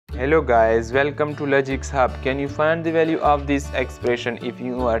Hello guys, welcome to Logics Hub. Can you find the value of this expression? If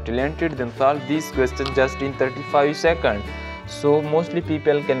you are talented, then solve this question just in 35 seconds. So mostly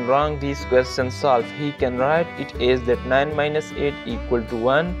people can wrong this question solve. He can write it as that 9 minus 8 equal to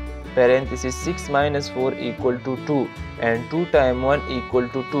 1, parenthesis 6 minus 4 equal to 2 and 2 times 1 equal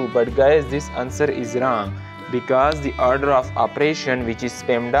to 2. But guys, this answer is wrong because the order of operation, which is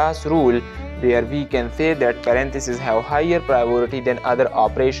PEMDAS rule, there we can say that parentheses have higher priority than other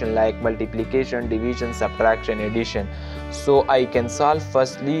operation like multiplication, division, subtraction, addition. So I can solve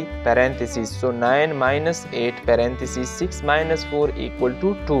firstly parentheses. So 9 minus 8 parentheses 6 minus 4 equal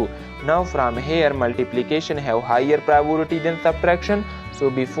to 2. Now from here multiplication have higher priority than subtraction.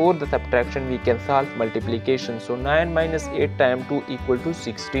 So before the subtraction we can solve multiplication. So 9 minus 8 times 2 equal to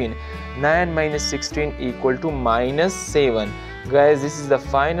 16. 9 minus 16 equal to minus 7. Guys, this is the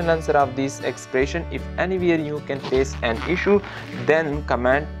final answer of this expression. If anywhere you can face an issue, then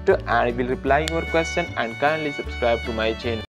comment and I will reply your question, and kindly subscribe to my channel.